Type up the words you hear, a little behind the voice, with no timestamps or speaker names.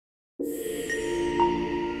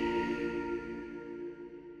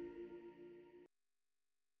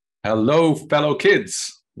Hello, fellow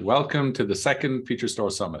kids. Welcome to the second Feature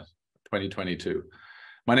Store Summit 2022.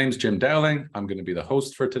 My name is Jim Dowling. I'm going to be the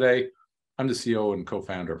host for today. I'm the CEO and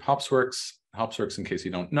co-founder of Hopsworks. Hopsworks, in case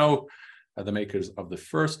you don't know, are the makers of the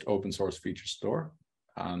first open source feature store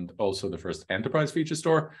and also the first enterprise feature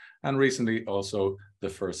store, and recently also the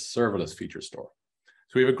first serverless feature store.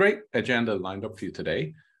 So we have a great agenda lined up for you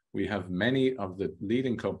today. We have many of the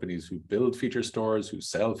leading companies who build feature stores, who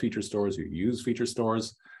sell feature stores, who use feature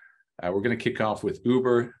stores. We're going to kick off with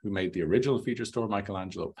Uber, who made the original feature store,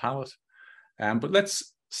 Michelangelo Palette. But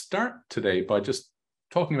let's start today by just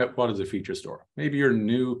talking about what is a feature store. Maybe you're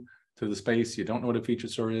new to the space, you don't know what a feature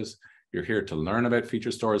store is, you're here to learn about feature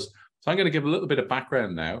stores. So I'm going to give a little bit of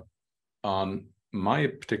background now on my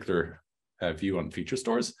particular view on feature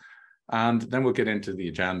stores, and then we'll get into the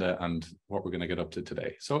agenda and what we're going to get up to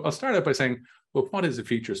today. So I'll start out by saying, well, what is a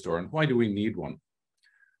feature store and why do we need one?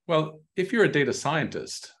 Well, if you're a data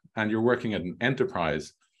scientist and you're working at an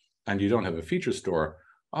enterprise and you don't have a feature store,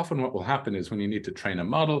 often what will happen is when you need to train a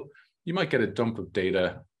model, you might get a dump of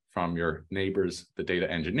data from your neighbors, the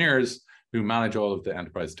data engineers, who manage all of the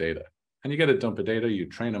enterprise data. And you get a dump of data, you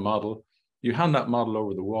train a model, you hand that model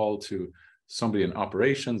over the wall to somebody in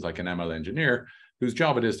operations, like an ML engineer, whose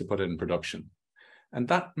job it is to put it in production. And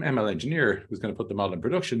that ML engineer who's going to put the model in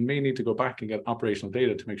production may need to go back and get operational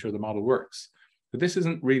data to make sure the model works. But this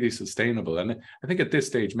isn't really sustainable. And I think at this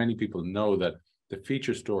stage, many people know that the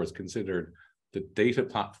feature store is considered the data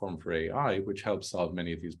platform for AI, which helps solve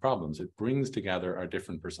many of these problems. It brings together our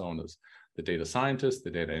different personas, the data scientists,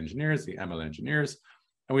 the data engineers, the ML engineers.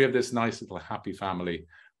 And we have this nice little happy family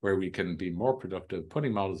where we can be more productive,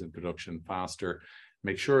 putting models in production faster,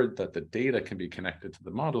 make sure that the data can be connected to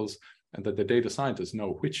the models, and that the data scientists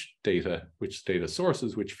know which data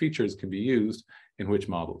sources, which features can be used in which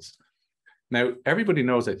models. Now, everybody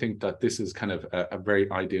knows, I think, that this is kind of a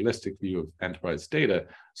very idealistic view of enterprise data.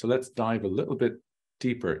 So let's dive a little bit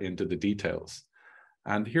deeper into the details.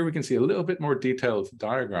 And here we can see a little bit more detailed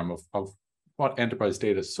diagram of what enterprise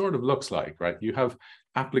data sort of looks like, right? You have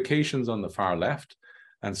applications on the far left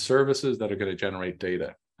and services that are going to generate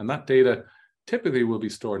data. And that data typically will be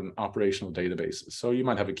stored in operational databases. So you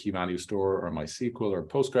might have a key value store or a MySQL or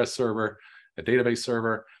Postgres server, a database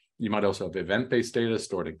server. You might also have event-based data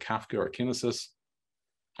stored in Kafka or Kinesis.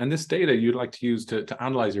 And this data you'd like to use to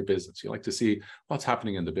analyze your business. You like to see what's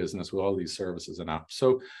happening in the business with all these services and apps.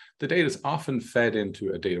 So the data is often fed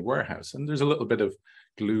into a data warehouse. And there's a little bit of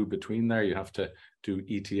glue between there. You have to do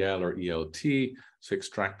ETL or ELT, so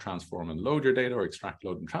extract, transform, and load your data, or extract,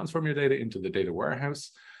 load, and transform your data into the data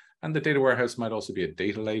warehouse. And the data warehouse might also be a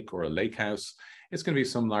data lake or a lake house. It's going to be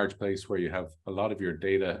some large place where you have a lot of your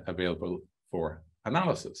data available for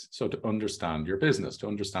analysis. So to understand your business, to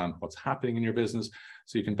understand what's happening in your business,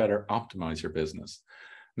 so you can better optimize your business.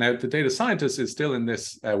 Now, the data scientist is still in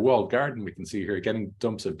this walled garden we can see here, getting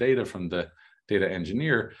dumps of data from the data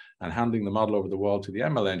engineer and handing the model over the wall to the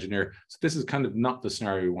ML engineer. So this is kind of not the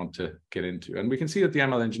scenario we want to get into. And we can see that the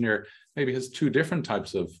ML engineer maybe has two different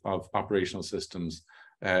types of operational systems,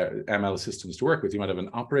 ML systems to work with. You might have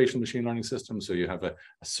an operational machine learning system. So you have a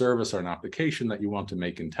service or an application that you want to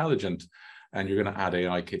make intelligent, and you're going to add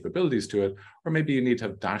AI capabilities to it. Or maybe you need to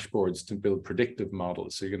have dashboards to build predictive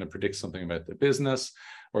models. So you're going to predict something about the business,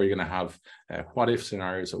 or you're going to have what if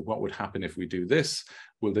scenarios of what would happen if we do this.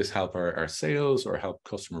 Will this help our sales or help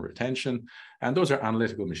customer retention? And those are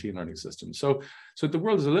analytical machine learning systems. So the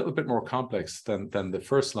world is a little bit more complex than the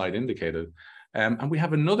first slide indicated. And we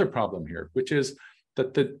have another problem here, which is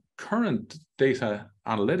that the current data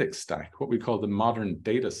analytics stack, what we call the modern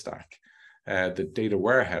data stack, the data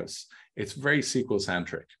warehouse, it's very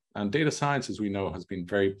SQL-centric. And data science, as we know, has been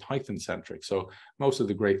very Python-centric. So most of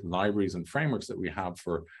the great libraries and frameworks that we have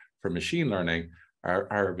for machine learning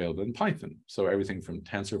are available in Python. So everything from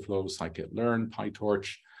TensorFlow, scikit-learn,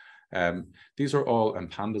 PyTorch, these are all,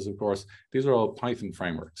 and Pandas, of course, these are all Python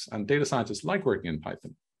frameworks. And data scientists like working in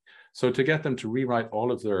Python. So to get them to rewrite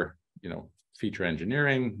all of their, feature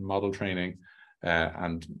engineering, model training,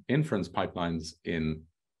 and inference pipelines in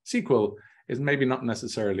SQL is maybe not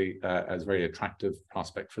necessarily as very attractive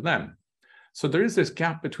prospect for them. So there is this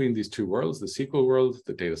gap between these two worlds, the SQL world,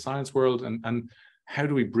 the data science world, and how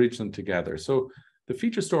do we bridge them together? So the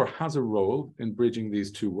feature store has a role in bridging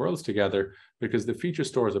these two worlds together, because the feature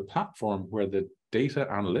store is a platform where the data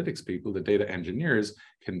analytics people, the data engineers,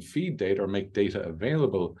 can feed data or make data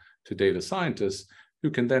available to data scientists, who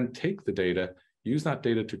can then take the data, use that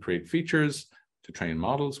data to create features, to train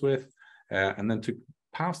models with, and then to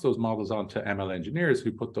pass those models on to ML engineers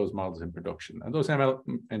who put those models in production. And those ML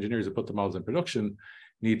engineers who put the models in production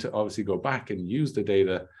need to obviously go back and use the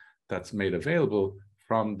data that's made available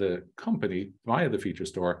from the company via the feature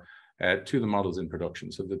store to the models in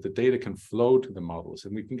production, so that the data can flow to the models.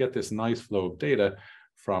 And we can get this nice flow of data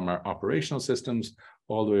from our operational systems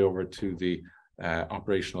all the way over to the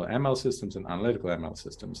operational ML systems and analytical ML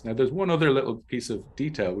systems. Now, there's one other little piece of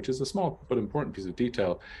detail, which is a small but important piece of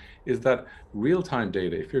detail, is that real-time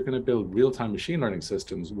data, if you're going to build real-time machine learning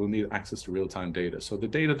systems, will need access to real-time data. So the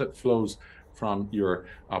data that flows from your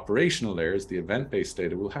operational layers, the event-based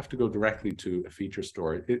data, will have to go directly to a feature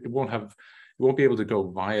store. It won't be able to go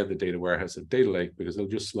via the data warehouse at data lake, because it'll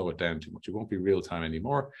just slow it down too much. It won't be real-time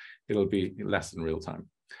anymore. It'll be less than real-time.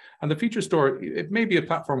 And the feature store, it may be a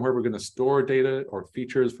platform where we're going to store data or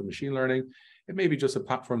features for machine learning. It may be just a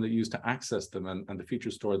platform that you use to access them, and the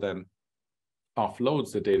feature store then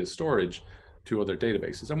offloads the data storage to other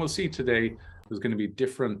databases. And we'll see today there's going to be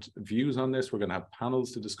different views on this. We're going to have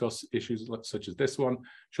panels to discuss issues such as this one.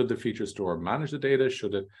 Should the feature store manage the data?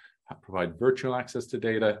 Should it provide virtual access to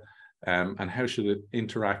data? And how should it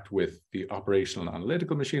interact with the operational and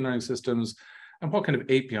analytical machine learning systems? And what kind of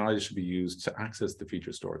APIs should be used to access the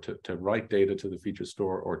feature store, to write data to the feature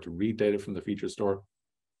store or to read data from the feature store?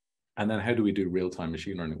 And then how do we do real-time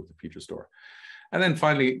machine learning with the feature store? And then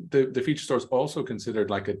finally, the feature store is also considered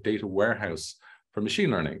like a data warehouse for machine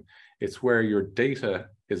learning. It's where your data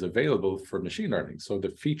is available for machine learning. So the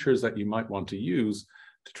features that you might want to use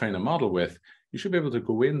to train a model with, you should be able to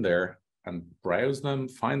go in there and browse them,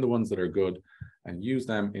 find the ones that are good, and use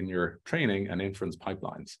them in your training and inference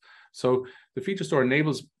pipelines. So the feature store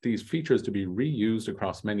enables these features to be reused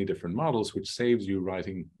across many different models, which saves you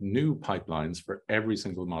writing new pipelines for every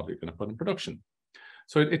single model you're going to put in production.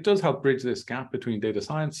 So it does help bridge this gap between data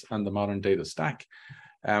science and the modern data stack.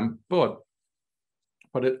 But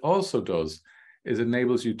what it also does is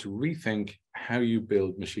enables you to rethink how you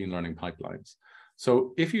build machine learning pipelines.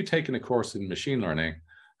 So if you've taken a course in machine learning,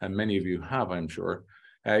 and many of you have, I'm sure,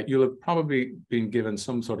 you'll have probably been given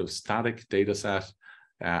some sort of static data set.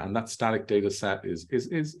 And that static data set is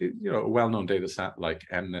a well-known data set like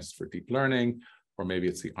MNIST for deep learning, or maybe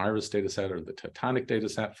it's the IRIS data set or the Titanic data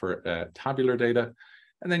set for tabular data.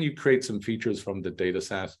 And then you create some features from the data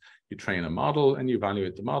set, you train a model and you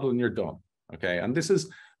evaluate the model and you're done. Okay, and this is,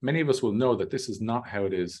 many of us will know that this is not how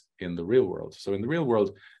it is in the real world. So in the real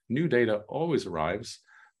world, new data always arrives.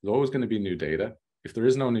 There's always going to be new data. If there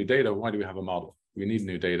is no new data, why do we have a model? We need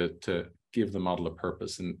new data to give the model a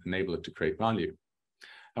purpose and enable it to create value.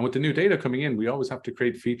 And with the new data coming in, we always have to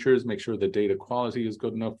create features, make sure the data quality is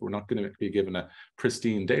good enough. We're not going to be given a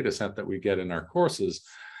pristine data set that we get in our courses.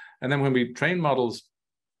 And then when we train models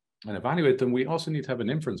and evaluate them, we also need to have an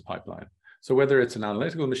inference pipeline. So whether it's an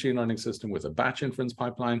analytical machine learning system with a batch inference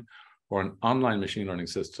pipeline or an online machine learning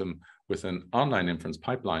system with an online inference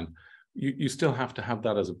pipeline, you still have to have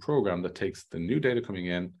that as a program that takes the new data coming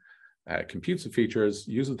in, computes the features,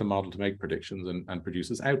 uses the model to make predictions and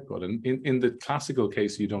produces output. And in the classical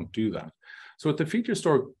case, you don't do that. So what the feature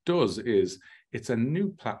store does is it's a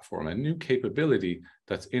new platform, a new capability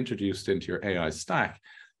that's introduced into your AI stack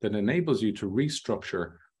that enables you to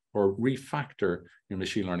restructure or refactor your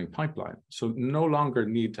machine learning pipeline. So no longer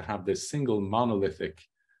need to have this single monolithic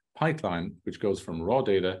pipeline, which goes from raw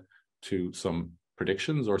data to some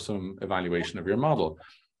predictions or some evaluation of your model.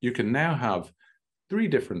 You can now have 3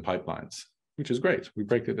 different pipelines, which is great. We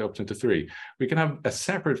break it up into 3. We can have a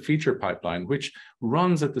separate feature pipeline, which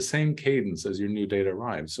runs at the same cadence as your new data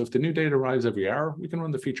arrives. So if the new data arrives every hour, we can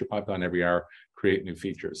run the feature pipeline every hour, create new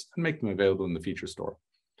features, and make them available in the feature store.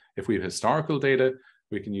 If we have historical data,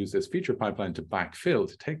 we can use this feature pipeline to backfill,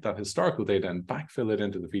 to take that historical data and backfill it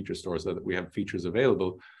into the feature store so that we have features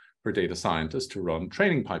available for data scientists to run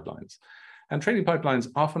training pipelines. And training pipelines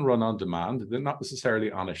often run on demand. They're not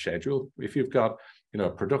necessarily on a schedule. If you've got a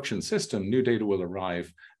production system, new data will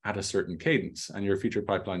arrive at a certain cadence, and your feature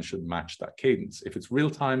pipeline should match that cadence. If it's real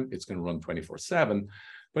time, it's going to run 24/7.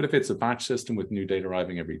 But if it's a batch system with new data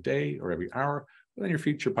arriving every day or every hour, then your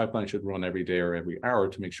feature pipeline should run every day or every hour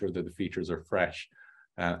to make sure that the features are fresh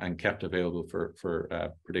and kept available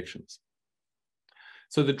for predictions.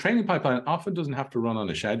 So the training pipeline often doesn't have to run on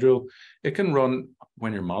a schedule. It can run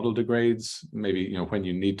when your model degrades, maybe when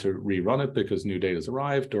you need to rerun it because new data has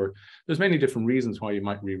arrived, or there's many different reasons why you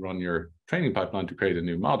might rerun your training pipeline to create a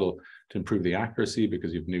new model to improve the accuracy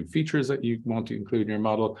because you have new features that you want to include in your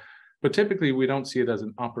model. But typically, we don't see it as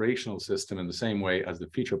an operational system in the same way as the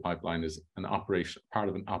feature pipeline is part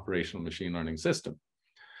of an operational machine learning system.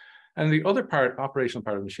 And the other operational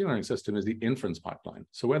part of the machine learning system is the inference pipeline.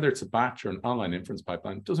 So whether it's a batch or an online inference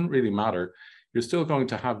pipeline, it doesn't really matter. you're still going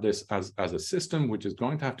to have this as a system, which is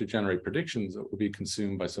going to have to generate predictions that will be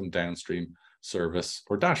consumed by some downstream service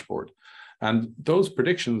or dashboard. And those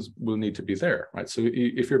predictions will need to be there, right? So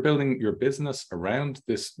if you're building your business around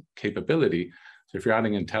this capability, so if you're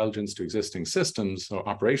adding intelligence to existing systems, so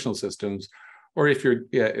operational systems, or if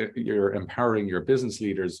you're empowering your business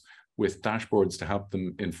leaders with dashboards to help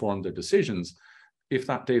them inform their decisions, if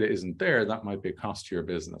that data isn't there, that might be a cost to your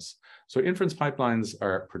business. So inference pipelines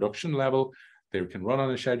are production level. They can run on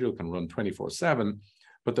a schedule, can run 24/7.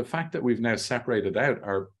 But the fact that we've now separated out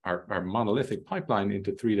our monolithic pipeline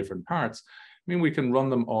into 3 different parts, I mean, we can run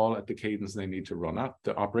them all at the cadence they need to run at.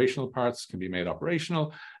 The operational parts can be made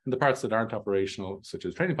operational, and the parts that aren't operational, such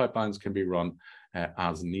as training pipelines, can be run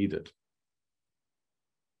as needed.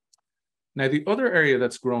 Now, the other area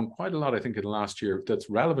that's grown quite a lot, I think, in the last year that's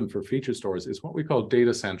relevant for feature stores is what we call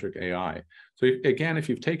data-centric AI. So again, if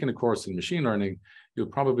you've taken a course in machine learning, you'll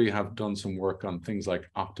probably have done some work on things like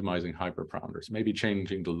optimizing hyperparameters, maybe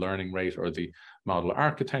changing the learning rate or the model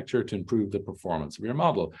architecture to improve the performance of your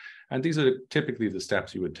model. And these are typically the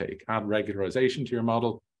steps you would take. Add regularization to your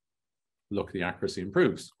model. Look, the accuracy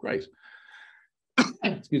improves. Great.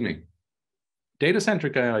 Excuse me.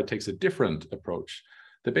 Data-centric AI takes a different approach.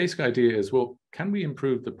 The basic idea is, well, can we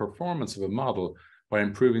improve the performance of a model by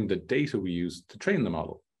improving the data we use to train the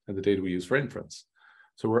model and the data we use for inference?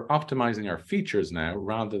 So we're optimizing our features now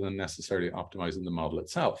rather than necessarily optimizing the model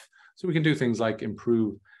itself. So we can do things like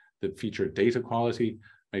improve the feature data quality,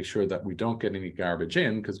 make sure that we don't get any garbage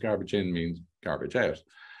in, because garbage in means garbage out.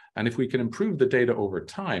 And if we can improve the data over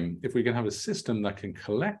time, if we can have a system that can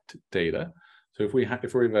collect data, so if we have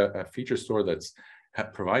a feature store that's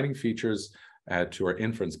providing features to our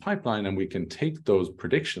inference pipeline, and we can take those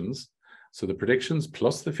predictions, so the predictions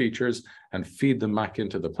plus the features, and feed them back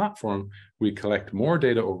into the platform, we collect more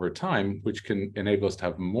data over time, which can enable us to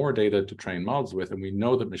have more data to train models with. And we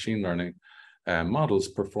know that machine learning models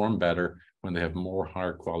perform better when they have more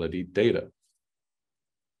higher quality data.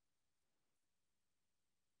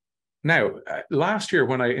 Now, last year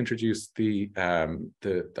when I introduced I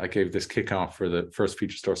gave this kickoff for the first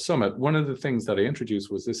Feature Store Summit, one of the things that I introduced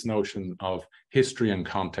was this notion of history and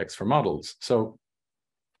context for models. So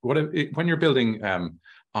when you're building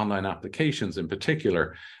online applications in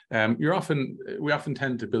particular, we often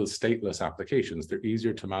tend to build stateless applications. They're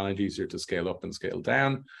easier to manage, easier to scale up and scale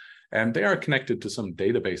down. And they are connected to some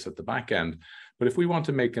database at the back end. But if we want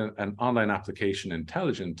to make an online application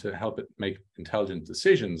intelligent to help it make intelligent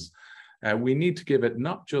decisions, we need to give it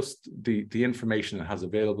not just the information it has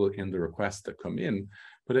available in the requests that come in,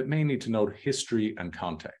 but it may need to know history and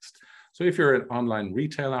context. So if you're an online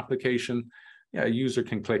retail application, a user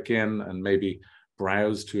can click in and maybe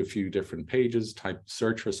browse to a few different pages,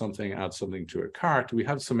 search for something, add something to a cart. We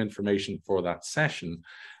have some information for that session,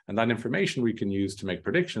 and that information we can use to make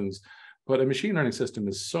predictions. But a machine learning system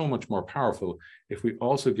is so much more powerful if we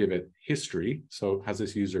also give it history. So has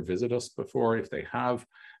this user visited us before? If they have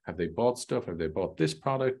they bought stuff? Have they bought this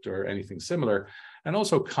product or anything similar? And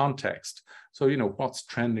also context. So, what's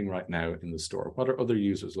trending right now in the store? What are other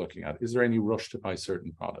users looking at? Is there any rush to buy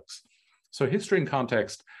certain products? So history and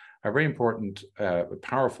context are very important,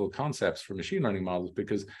 powerful concepts for machine learning models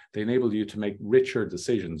because they enable you to make richer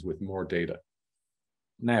decisions with more data.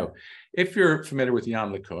 Now, if you're familiar with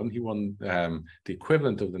Yann LeCun, he won the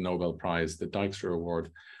equivalent of the Nobel Prize, the Dijkstra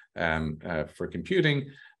Award for computing,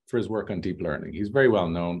 for his work on deep learning. He's very well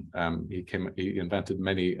known. He invented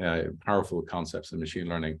many powerful concepts in machine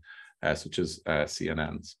learning, such as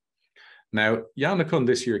CNNs. Now, Yann LeCun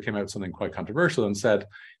this year came out with something quite controversial and said,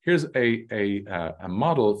 here's a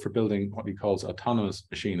model for building what he calls autonomous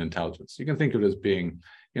machine intelligence. You can think of it as being,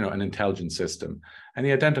 an intelligent system. And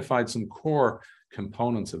he identified some core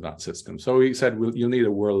components of that system. So he said, you'll need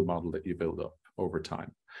a world model that you build up over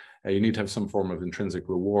time. You need to have some form of intrinsic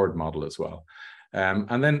reward model as well.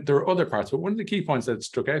 And then there are other parts, but one of the key points that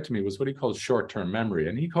struck out to me was what he called short-term memory.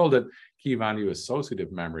 And he called it key value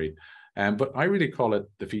associative memory. But I really call it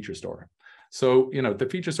the feature store. So, the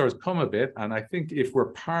feature stores come a bit, and I think if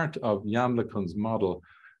we're part of Yann LeCun's model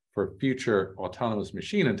for future autonomous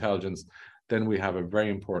machine intelligence, then we have a very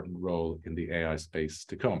important role in the AI space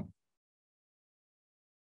to come.